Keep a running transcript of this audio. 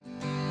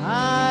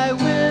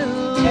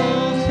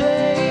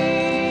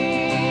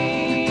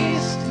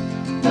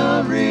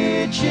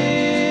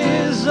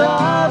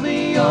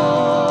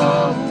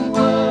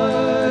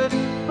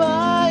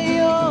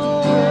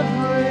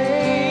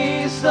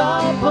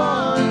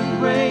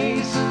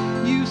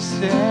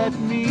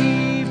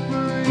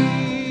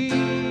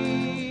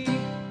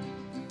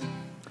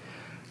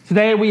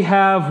Today we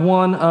have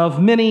one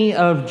of many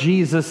of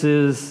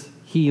Jesus'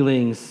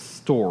 healing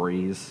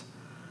stories.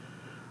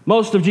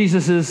 Most of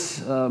Jesus'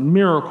 healing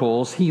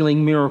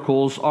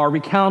miracles, are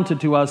recounted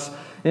to us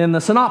in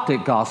the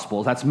Synoptic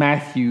Gospels. That's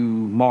Matthew,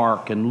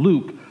 Mark, and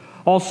Luke.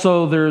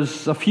 Also,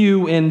 there's a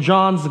few in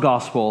John's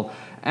Gospel.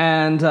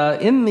 And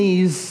in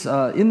these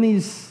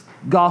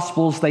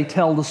Gospels, they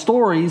tell the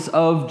stories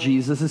of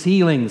Jesus'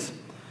 healings.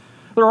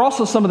 There are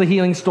also some of the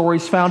healing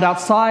stories found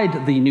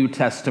outside the New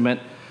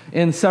Testament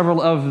in several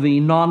of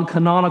the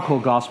non-canonical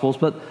Gospels,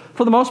 but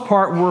for the most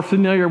part, we're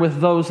familiar with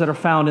those that are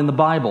found in the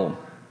Bible.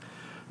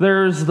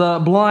 There's the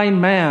blind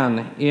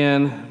man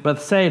in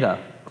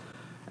Bethsaida,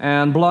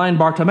 and blind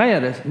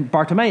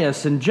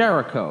Bartimaeus in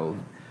Jericho,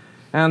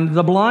 and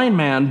the blind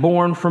man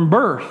born from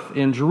birth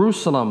in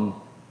Jerusalem.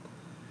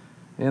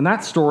 In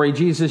that story,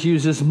 Jesus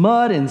uses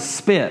mud and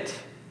spit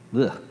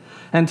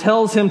and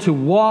tells him to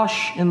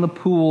wash in the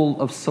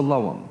pool of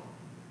Siloam.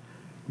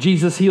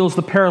 Jesus heals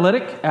the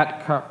paralytic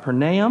at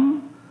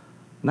Capernaum,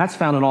 and that's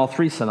found in all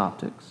three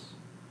synoptics.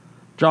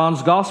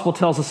 John's Gospel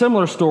tells a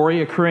similar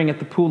story occurring at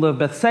the pool of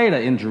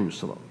Bethsaida in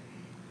Jerusalem.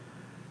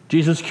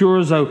 Jesus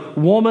cures a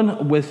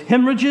woman with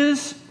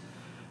hemorrhages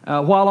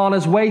while on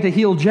his way to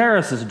heal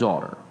Jairus'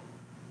 daughter.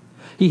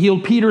 He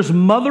healed Peter's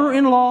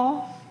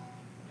mother-in-law.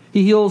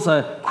 He heals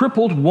a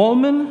crippled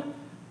woman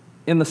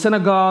in the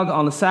synagogue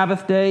on the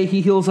Sabbath day.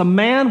 He heals a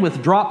man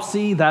with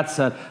dropsy, that's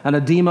an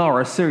edema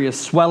or a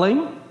serious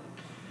swelling.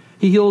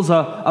 He heals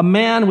a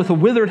man with a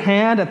withered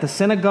hand at the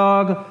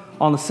synagogue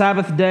on the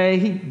Sabbath day.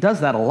 He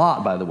does that a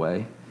lot, by the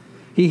way.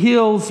 He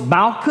heals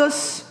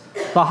Malchus,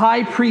 the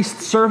high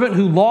priest's servant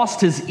who lost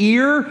his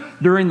ear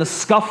during the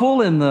scuffle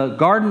in the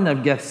Garden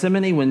of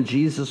Gethsemane when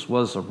Jesus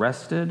was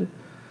arrested.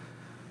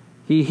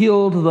 He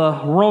healed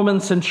the Roman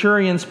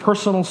centurion's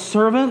personal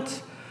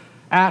servant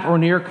at or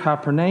near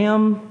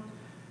Capernaum.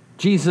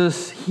 He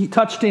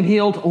touched and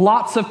healed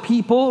lots of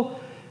people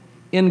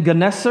in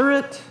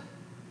Gennesaret.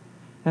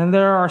 And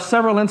there are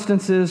several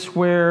instances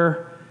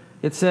where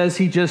it says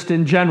he just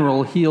in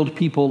general healed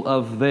people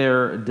of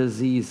their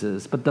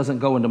diseases, but doesn't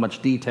go into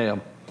much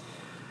detail.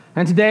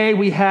 And today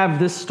we have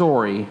this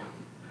story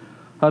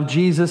of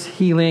Jesus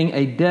healing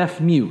a deaf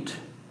mute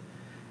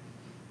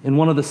in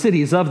one of the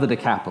cities of the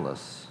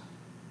Decapolis.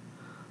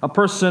 A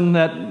person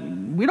that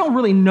we don't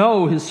really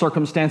know his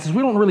circumstances.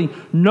 We don't really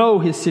know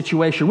his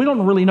situation. We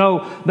don't really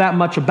know that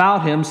much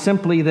about him,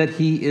 simply that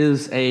he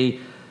is a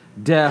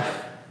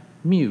deaf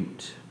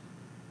mute.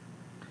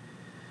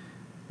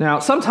 Now,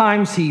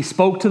 sometimes he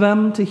spoke to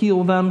them to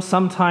heal them.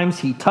 Sometimes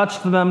he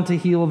touched them to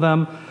heal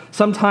them.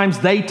 Sometimes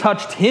they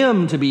touched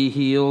him to be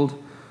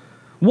healed.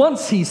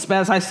 Once he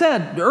spat, as I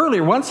said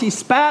earlier, once he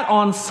spat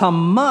on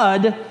some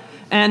mud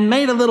and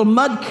made a little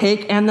mud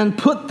cake and then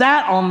put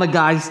that on the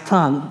guy's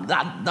tongue.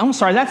 I'm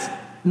sorry, that's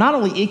not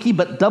only icky,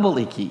 but double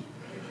icky.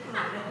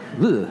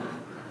 Ugh.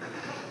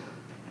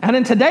 And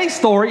in today's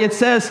story, it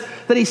says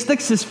that he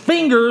sticks his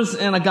fingers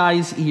in a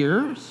guy's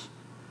ears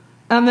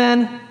and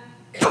then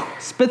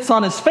spits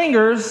on his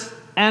fingers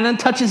and then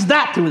touches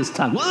that to his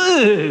tongue.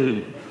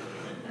 Ugh.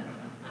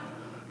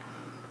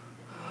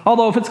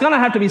 Although if it's going to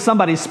have to be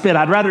somebody's spit,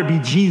 I'd rather it be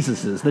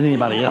Jesus's than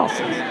anybody else's.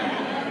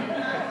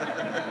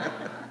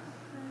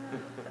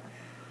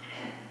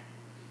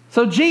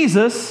 So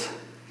Jesus,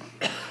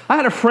 I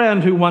had a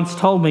friend who once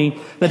told me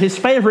that his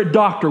favorite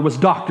doctor was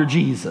Dr.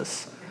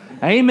 Jesus.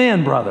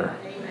 Amen, brother.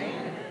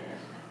 Amen.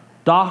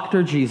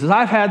 Dr. Jesus.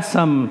 I've had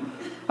some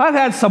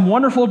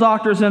wonderful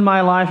doctors in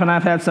my life, and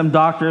I've had some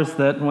doctors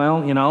that,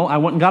 I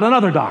went and got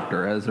another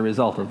doctor as a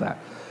result of that.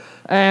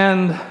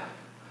 And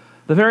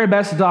the very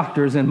best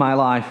doctors in my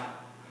life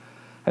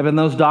have been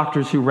those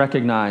doctors who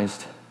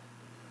recognized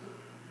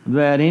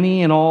that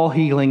any and all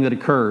healing that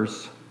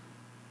occurs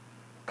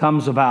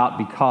comes about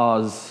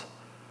because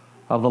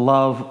of the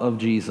love of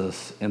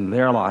Jesus in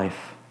their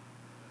life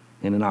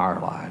and in our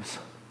lives.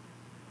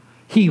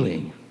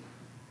 Healing.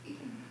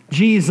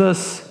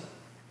 Jesus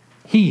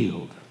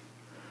healed.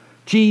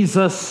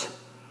 Jesus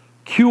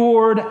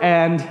cured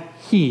and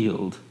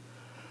healed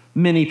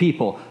many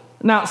people.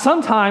 Now,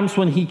 sometimes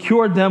when he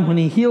cured them, when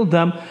he healed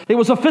them, it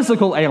was a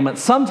physical ailment.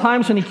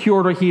 Sometimes when he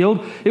cured or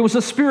healed, it was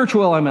a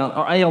spiritual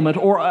ailment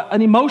or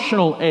an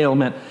emotional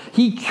ailment.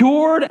 He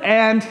cured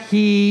and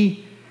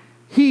he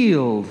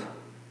healed.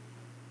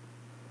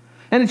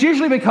 And it's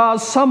usually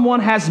because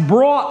someone has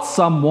brought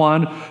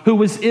someone who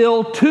was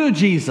ill to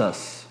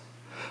Jesus.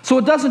 So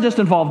it doesn't just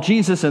involve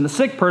Jesus and the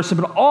sick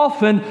person, but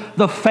often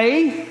the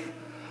faith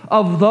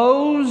of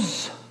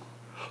those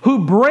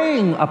who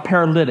bring a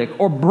paralytic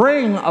or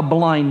bring a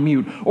blind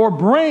mute or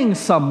bring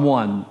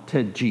someone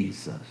to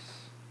Jesus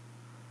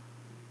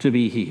to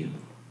be healed.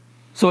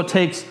 So it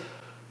takes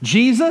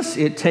Jesus,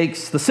 it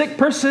takes the sick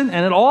person,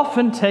 and it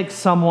often takes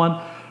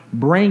someone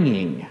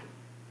bringing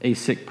a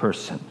sick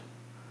person,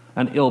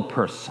 an ill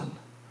person,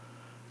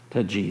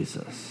 to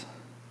Jesus.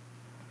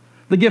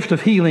 The gift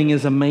of healing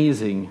is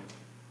amazing.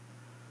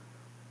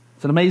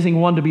 It's an amazing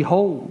one to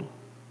behold.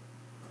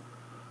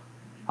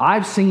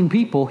 I've seen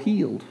people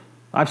healed.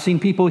 I've seen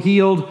people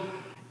healed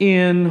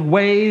in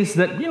ways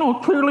that,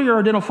 clearly are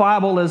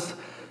identifiable as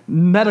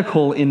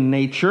medical in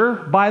nature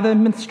by the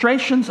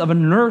administrations of a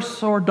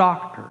nurse or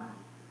doctor.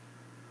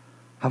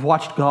 I've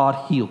watched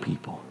God heal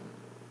people.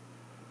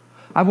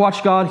 I've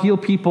watched God heal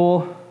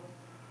people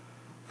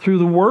through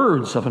the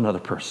words of another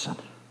person.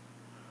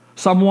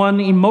 Someone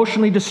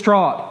emotionally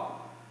distraught.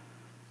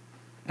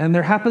 And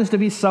there happens to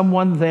be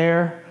someone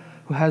there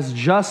who has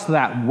just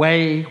that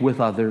way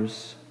with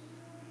others.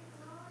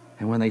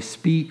 And when they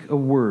speak a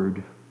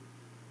word,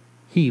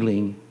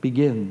 healing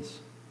begins.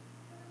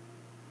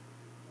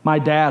 My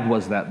dad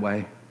was that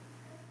way.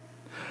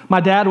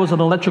 My dad was an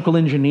electrical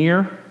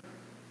engineer.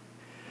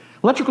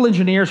 Electrical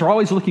engineers are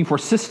always looking for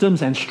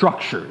systems and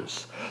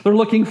structures. They're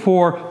looking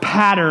for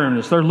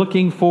patterns. They're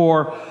looking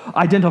for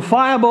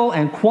identifiable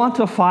and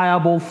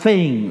quantifiable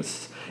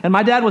things. And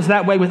my dad was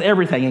that way with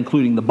everything,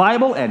 including the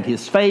Bible and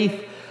his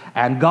faith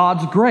and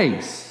God's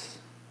grace.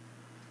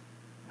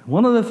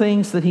 One of the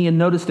things that he had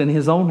noticed in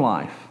his own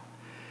life,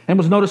 and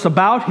was noticed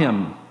about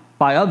him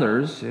by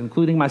others,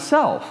 including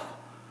myself,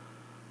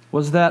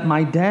 was that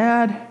my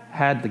dad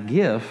had the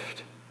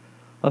gift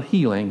of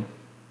healing.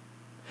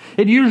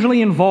 It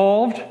usually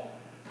involved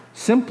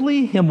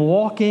simply him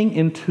walking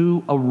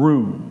into a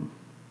room.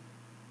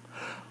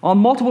 On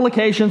multiple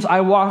occasions,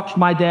 I watched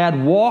my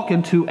dad walk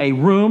into a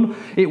room.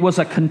 It was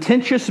a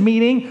contentious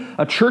meeting,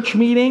 a church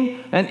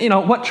meeting. And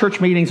what church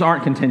meetings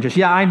aren't contentious?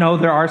 Yeah, I know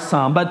there are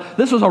some, but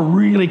this was a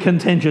really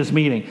contentious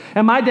meeting.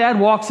 And my dad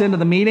walks into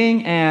the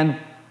meeting and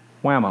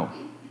whammo,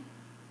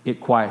 it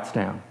quiets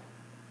down.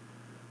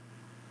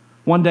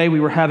 One day we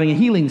were having a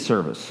healing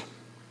service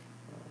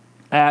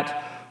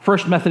at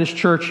First Methodist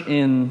Church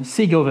in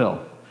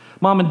Seagoville.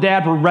 Mom and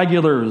Dad were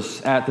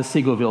regulars at the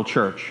Seagoville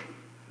Church.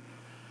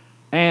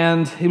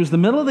 And it was the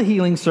middle of the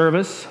healing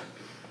service,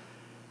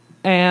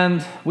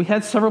 and we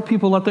had several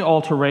people at the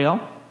altar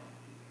rail.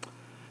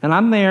 And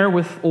I'm there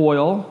with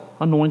oil,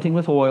 anointing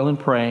with oil and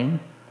praying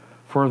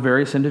for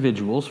various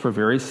individuals, for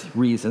various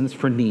reasons,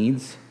 for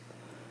needs.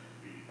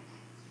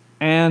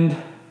 And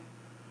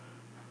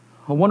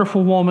a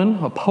wonderful woman,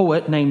 a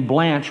poet named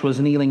Blanche, was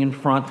kneeling in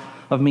front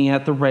of me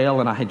at the rail,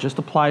 and I had just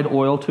applied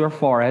oil to her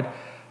forehead.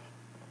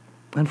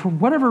 And for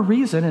whatever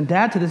reason, and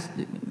Dad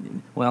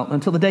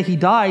until the day he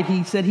died,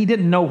 he said he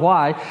didn't know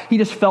why. He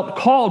just felt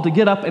called to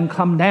get up and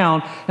come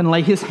down and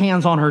lay his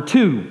hands on her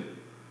too.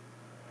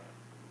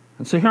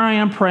 And so here I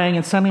am praying,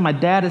 and suddenly my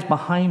dad is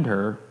behind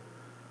her,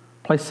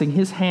 placing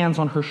his hands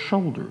on her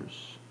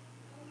shoulders.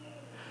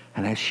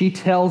 And as she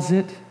tells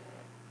it,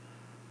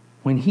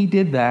 when he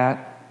did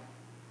that,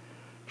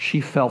 she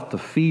felt the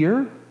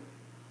fear,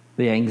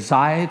 the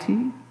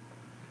anxiety,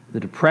 the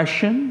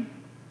depression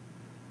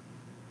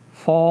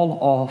fall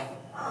off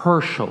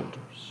her shoulders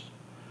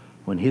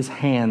when his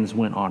hands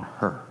went on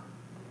her.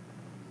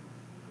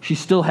 She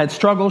still had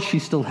struggles, she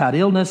still had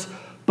illness,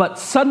 but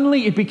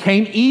suddenly it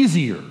became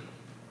easier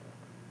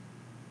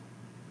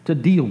to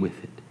deal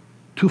with it,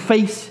 to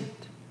face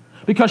it,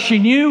 because she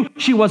knew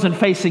she wasn't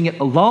facing it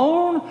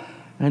alone.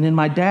 And in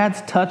my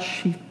dad's touch,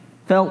 she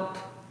felt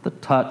the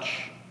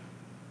touch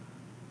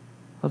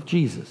of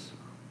Jesus.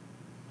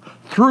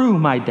 Through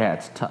my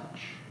dad's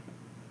touch,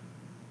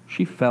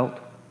 she felt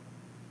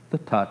the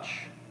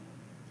touch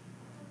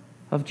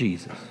of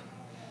Jesus.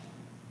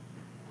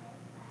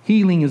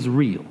 Healing is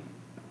real.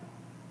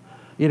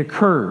 It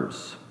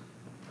occurs.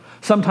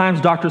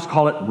 Sometimes doctors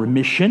call it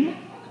remission.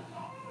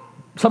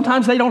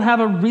 Sometimes they don't have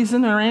a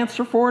reason or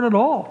answer for it at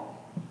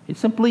all. It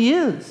simply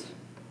is.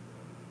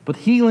 But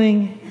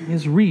healing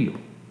is real.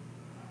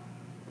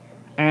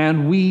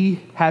 And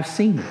we have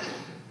seen it.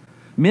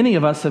 Many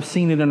of us have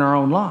seen it in our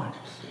own lives.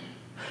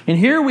 And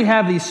here we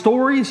have these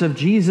stories of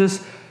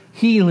Jesus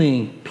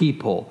healing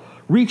people,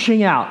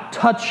 reaching out,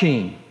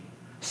 touching,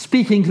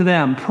 speaking to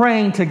them,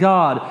 praying to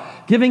God,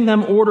 giving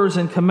them orders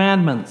and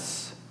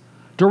commandments,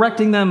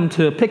 directing them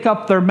to pick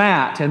up their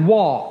mat and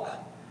walk,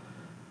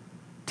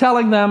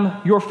 telling them,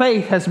 your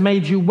faith has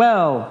made you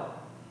well.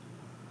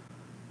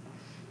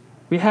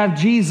 We have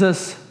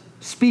Jesus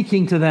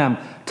speaking to them,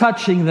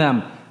 touching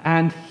them,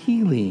 and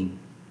healing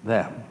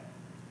them.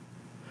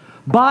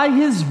 By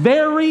his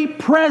very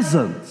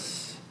presence,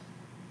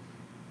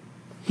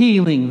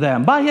 healing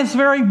them. By his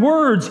very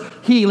words,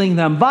 healing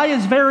them. By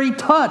his very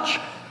touch,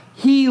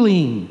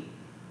 healing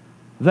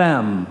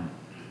them.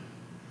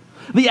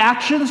 The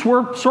actions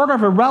were sort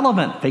of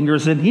irrelevant.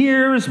 Fingers in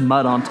ears,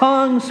 mud on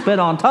tongue, spit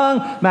on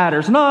tongue,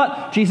 matters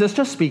not. Jesus,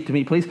 just speak to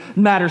me, please.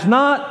 Matters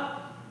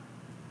not.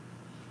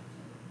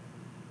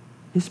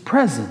 His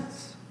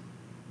presence,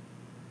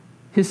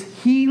 his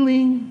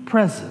healing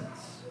presence,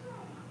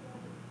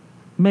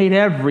 made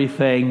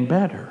everything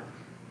better.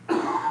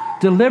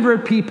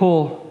 Delivered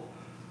people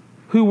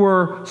who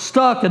were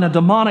stuck in a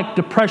demonic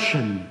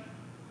depression.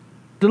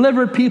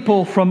 Delivered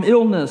people from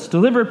illness.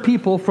 Delivered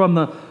people from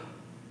the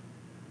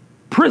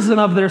prison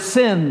of their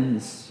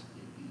sins.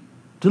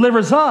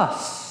 Delivers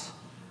us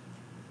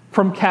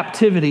from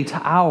captivity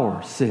to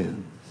our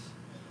sins.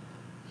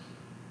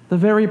 The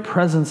very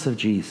presence of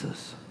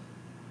Jesus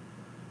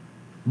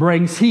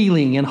brings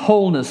healing and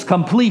wholeness,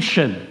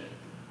 completion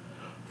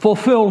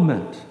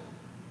fulfillment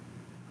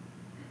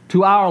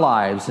to our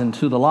lives and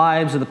to the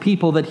lives of the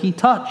people that he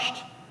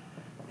touched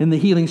in the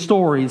healing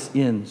stories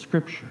in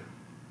Scripture.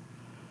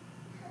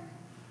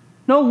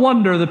 No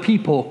wonder the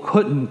people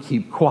couldn't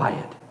keep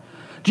quiet.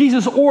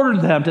 Jesus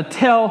ordered them to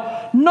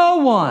tell no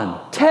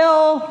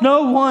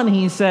one,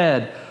 he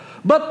said.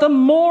 But the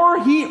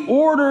more he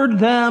ordered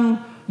them,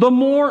 the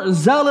more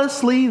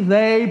zealously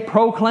they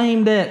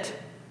proclaimed it.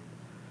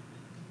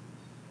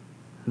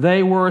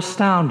 They were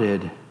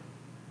astounded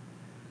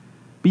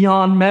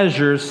beyond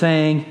measure,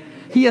 saying,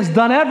 "He has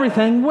done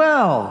everything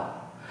well.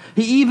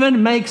 He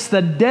even makes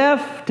the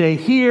deaf to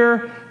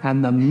hear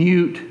and the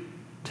mute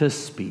to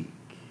speak."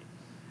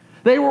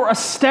 They were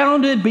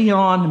astounded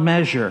beyond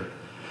measure.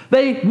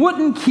 They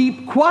wouldn't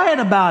keep quiet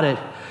about it.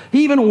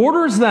 He even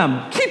orders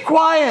them, "Keep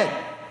quiet.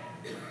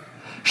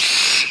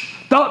 Shh,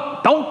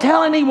 don't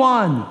tell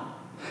anyone."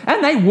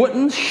 And they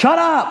wouldn't shut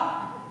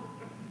up.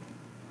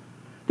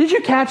 Did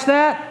you catch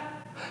that?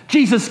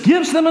 Jesus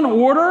gives them an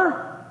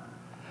order,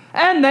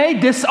 and they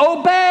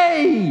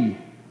disobey.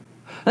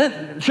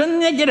 Shouldn't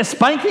they get a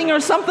spanking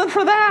or something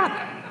for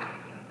that?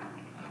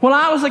 When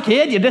I was a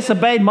kid, you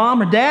disobeyed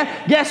mom or dad.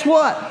 Guess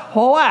what?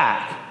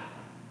 Whack.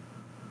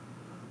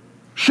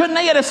 Shouldn't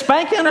they get a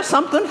spanking or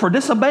something for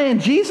disobeying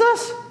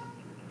Jesus?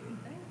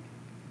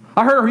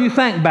 I heard you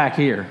think back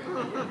here.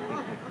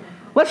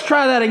 Let's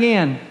try that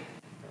again.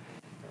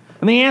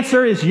 And the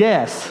answer is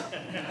yes.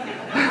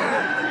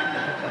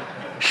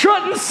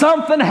 Shouldn't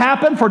something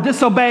happen for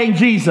disobeying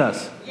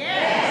Jesus?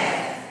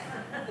 Yes.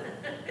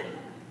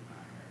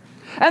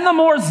 And the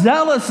more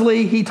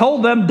zealously he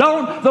told them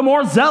don't, the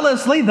more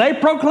zealously they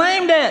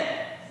proclaimed it.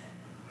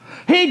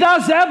 He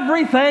does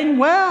everything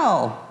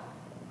well.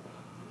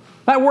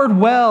 That word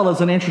 "well"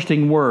 is an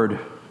interesting word.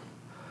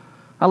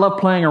 I love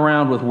playing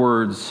around with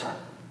words.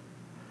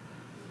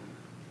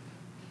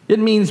 It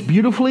means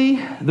beautifully.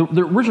 The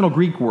original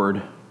Greek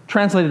word,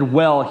 translated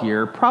 "well"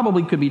 here,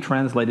 probably could be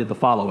translated the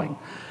following: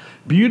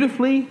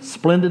 beautifully,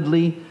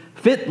 splendidly,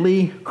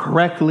 fitly,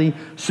 correctly,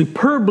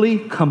 superbly,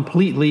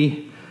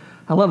 completely.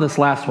 I love this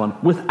last one.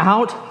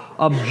 Without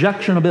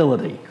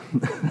objectionability.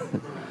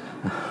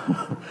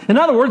 In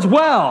other words,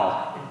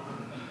 well.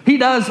 He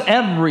does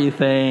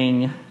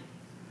everything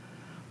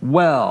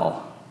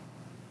well.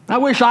 I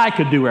wish I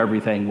could do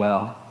everything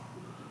well.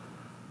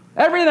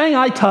 Everything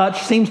I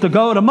touch seems to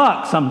go to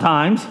muck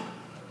sometimes.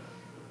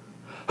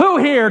 Who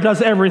here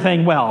does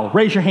everything well?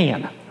 Raise your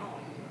hand.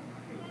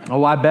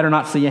 Oh, I better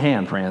not see a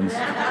hand, friends.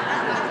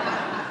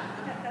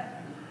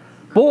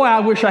 Boy, I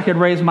wish I could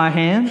raise my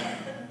hand,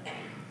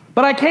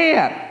 but I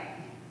can't.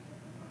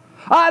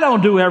 I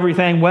don't do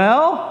everything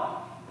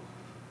well.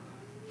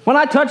 When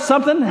I touch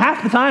something,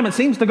 half the time it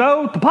seems to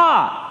go to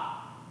pot.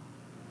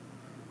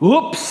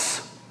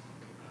 Oops.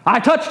 I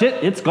touched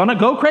it. It's going to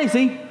go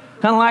crazy.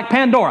 Kind of like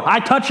Pandora. I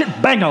touch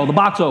it, bango, the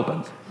box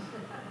opens.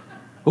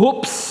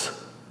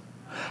 Oops.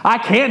 I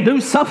can't do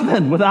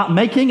something without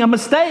making a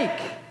mistake.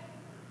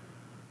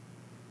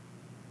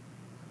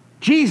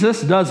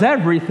 Jesus does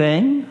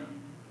everything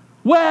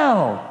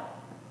well.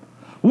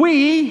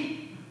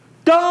 We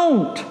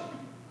don't.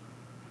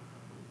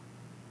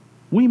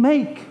 We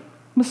make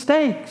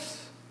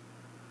mistakes.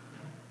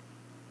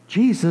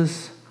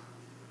 Jesus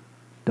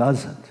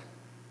doesn't.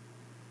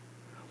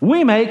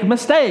 We make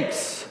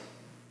mistakes.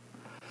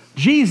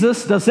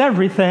 Jesus does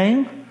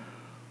everything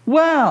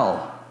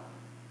well.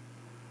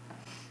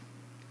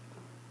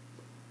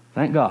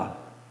 Thank God.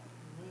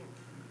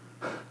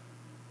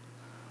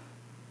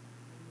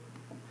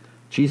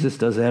 Jesus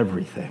does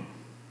everything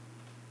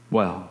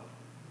well.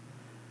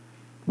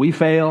 We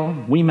fail,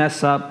 we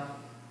mess up.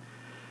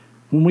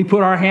 When we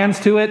put our hands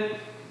to it,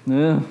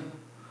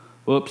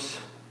 whoops.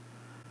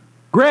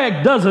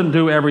 Greg doesn't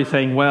do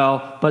everything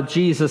well, but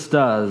Jesus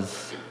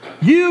does.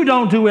 You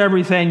don't do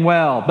everything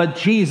well, but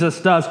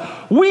Jesus does.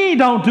 We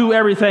don't do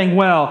everything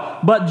well,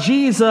 but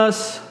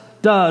Jesus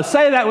does.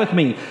 Say that with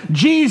me.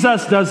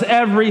 Jesus does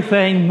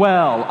everything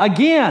well.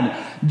 Again,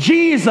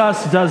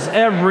 Jesus does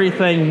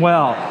everything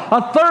well.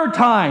 A third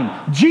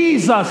time,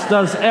 Jesus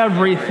does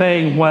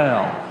everything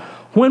well.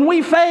 When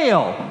we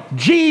fail,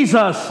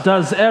 Jesus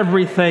does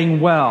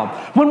everything well.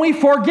 When we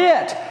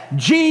forget,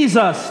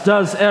 Jesus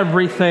does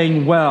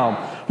everything well.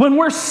 When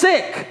we're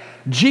sick,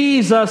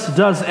 Jesus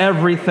does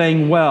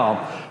everything well.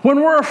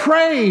 When we're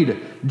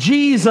afraid,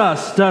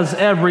 Jesus does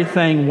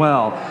everything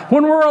well.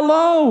 When we're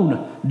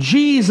alone,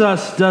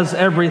 Jesus does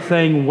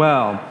everything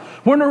well.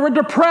 When we're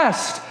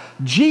depressed,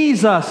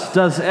 Jesus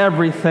does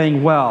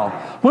everything well.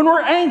 When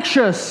we're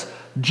anxious,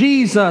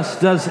 Jesus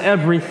does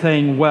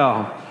everything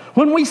well.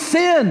 When we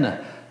sin,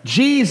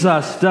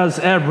 Jesus does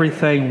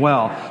everything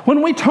well.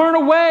 When we turn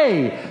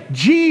away,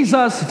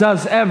 Jesus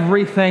does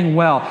everything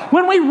well.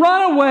 When we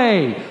run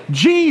away,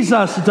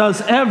 Jesus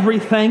does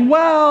everything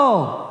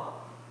well.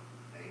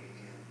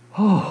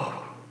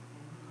 Oh,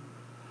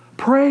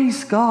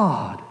 praise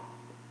God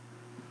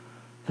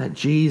that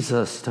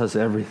Jesus does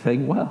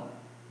everything well.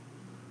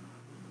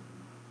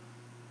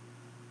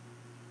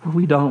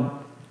 We don't.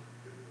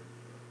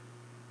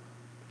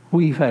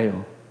 We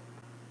fail.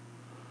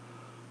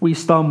 We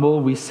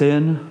stumble, we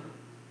sin,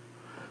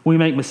 we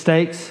make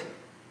mistakes,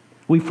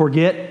 we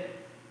forget.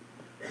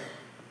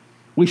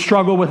 We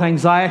struggle with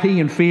anxiety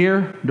and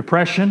fear,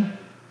 depression.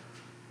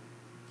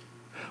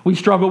 We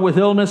struggle with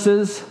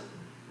illnesses.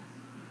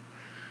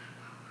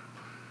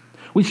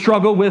 We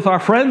struggle with our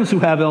friends who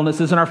have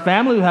illnesses and our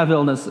family who have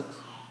illnesses.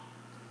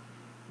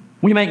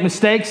 We make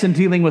mistakes in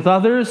dealing with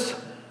others.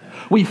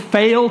 We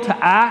fail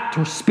to act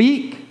or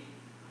speak.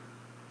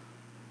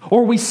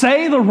 Or we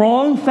say the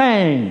wrong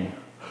thing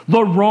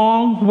the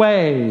wrong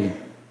way.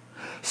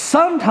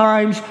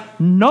 Sometimes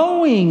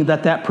knowing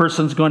that that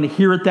person's going to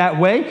hear it that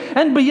way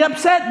and be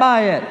upset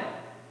by it.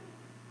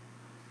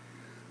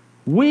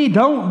 We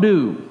don't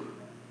do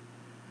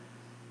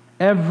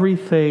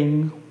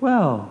everything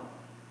well.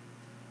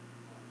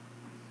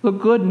 The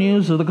good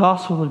news of the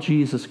gospel of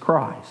Jesus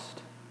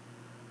Christ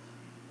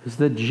is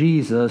that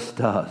Jesus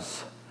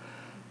does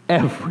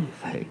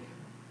everything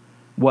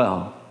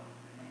well.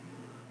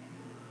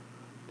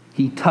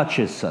 He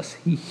touches us.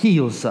 He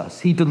heals us.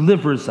 He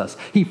delivers us.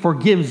 He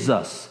forgives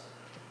us.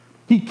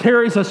 He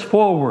carries us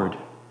forward.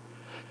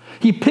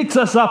 He picks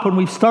us up when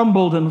we've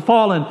stumbled and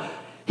fallen.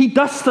 He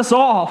dusts us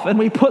off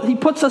and He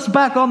puts us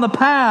back on the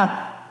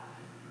path.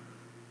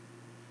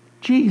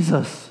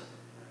 Jesus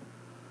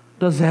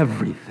does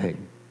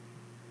everything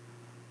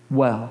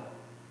well,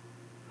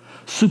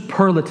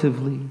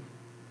 superlatively,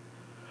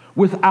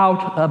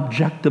 without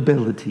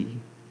objectability,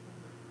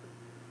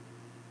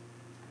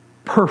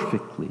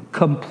 perfectly,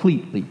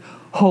 completely,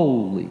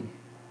 wholly,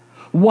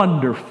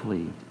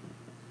 wonderfully.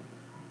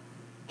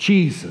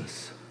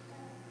 Jesus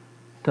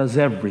does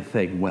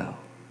everything well.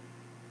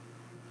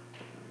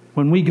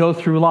 When we go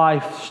through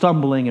life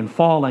stumbling and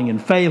falling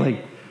and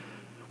failing,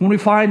 when we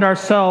find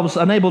ourselves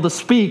unable to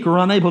speak or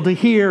unable to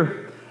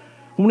hear,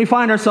 when we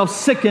find ourselves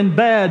sick in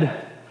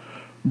bed,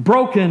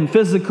 broken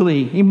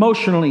physically,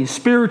 emotionally,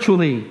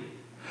 spiritually,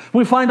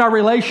 when we find our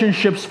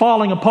relationships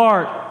falling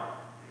apart,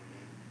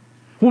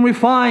 when we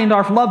find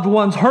our loved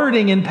ones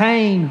hurting in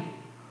pain,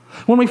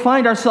 when we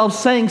find ourselves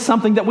saying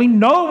something that we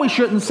know we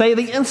shouldn't say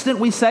the instant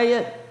we say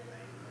it,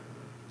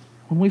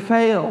 when we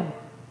fail,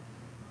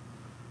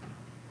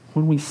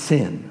 when we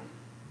sin,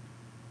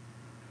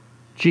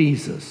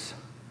 Jesus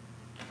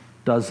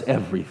does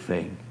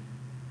everything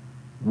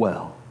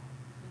well.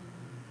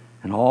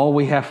 And all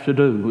we have to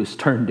do is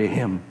turn to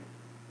Him,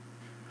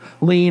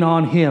 lean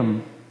on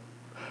Him,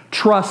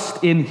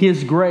 trust in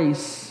His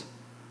grace,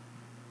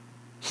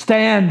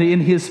 stand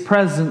in His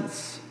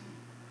presence,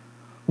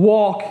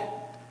 walk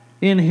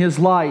in His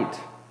light,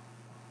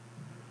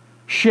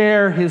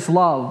 share His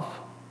love,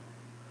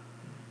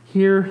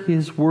 hear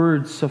His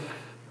words of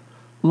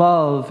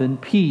love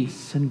and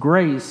peace and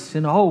grace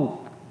and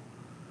hope.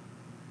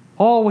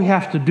 All we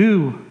have to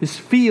do is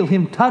feel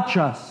Him touch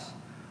us,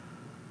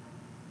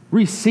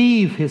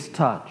 receive His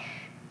touch,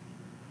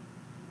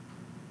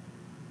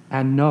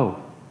 and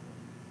know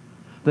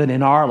that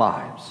in our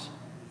lives,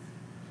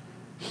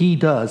 He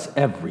does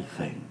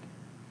everything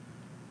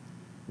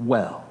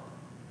well.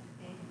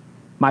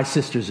 My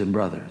sisters and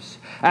brothers,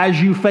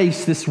 as you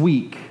face this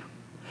week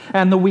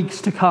and the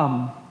weeks to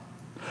come,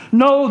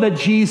 know that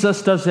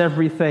Jesus does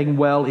everything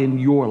well in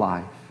your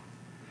life.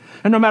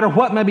 And no matter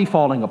what may be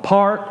falling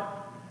apart,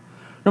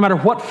 no matter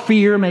what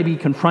fear may be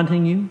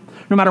confronting you,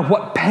 no matter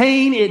what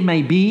pain it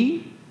may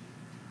be,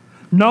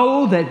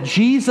 know that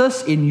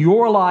Jesus in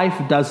your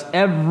life does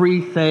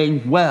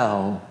everything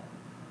well,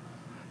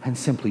 and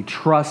simply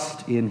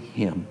trust in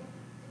Him.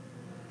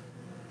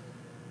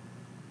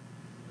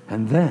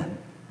 And then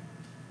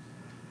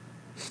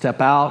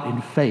step out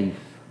in faith,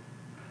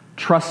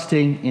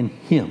 trusting in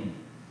Him,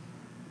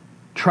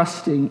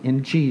 trusting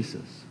in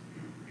Jesus,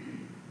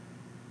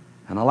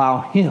 and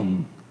allow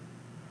Him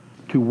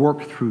to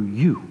work through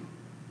you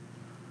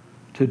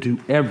to do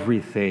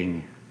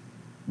everything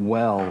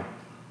well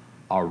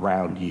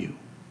around you.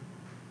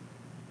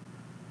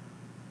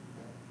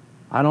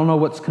 I don't know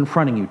what's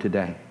confronting you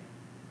today.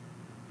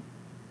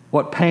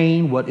 What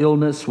pain, what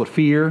illness, what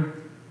fear,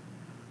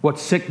 what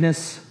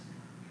sickness,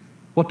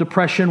 what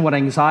depression, what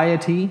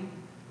anxiety,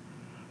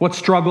 what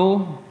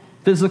struggle,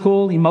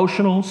 physical,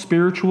 emotional,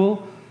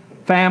 spiritual,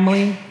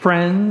 family,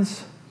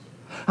 friends.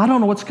 I don't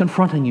know what's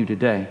confronting you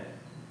today.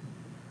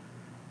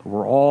 But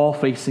we're all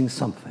facing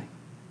something.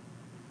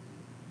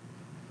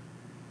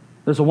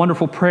 There's a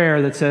wonderful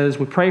prayer that says,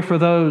 we pray for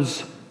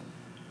those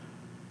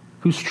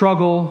who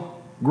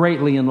struggle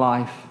greatly in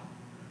life,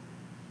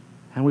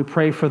 and we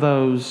pray for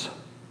those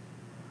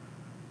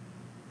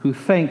who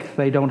think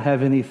they don't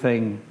have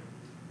anything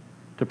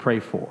to pray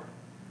for.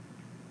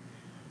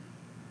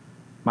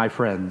 My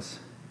friends,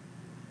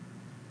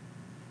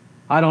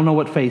 I don't know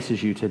what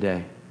faces you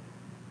today,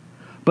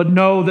 but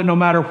know that no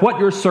matter what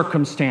your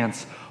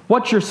circumstance,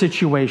 what your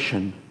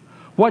situation,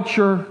 what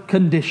your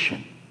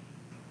condition,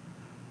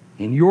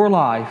 in your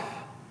life,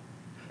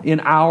 in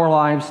our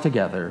lives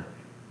together,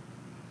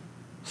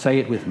 say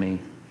it with me,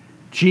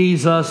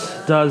 Jesus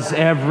does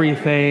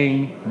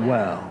everything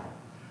well.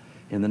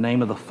 In the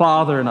name of the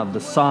Father, and of the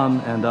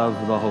Son, and of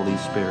the Holy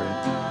Spirit.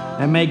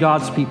 And may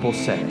God's people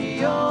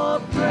say,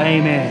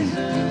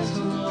 Amen.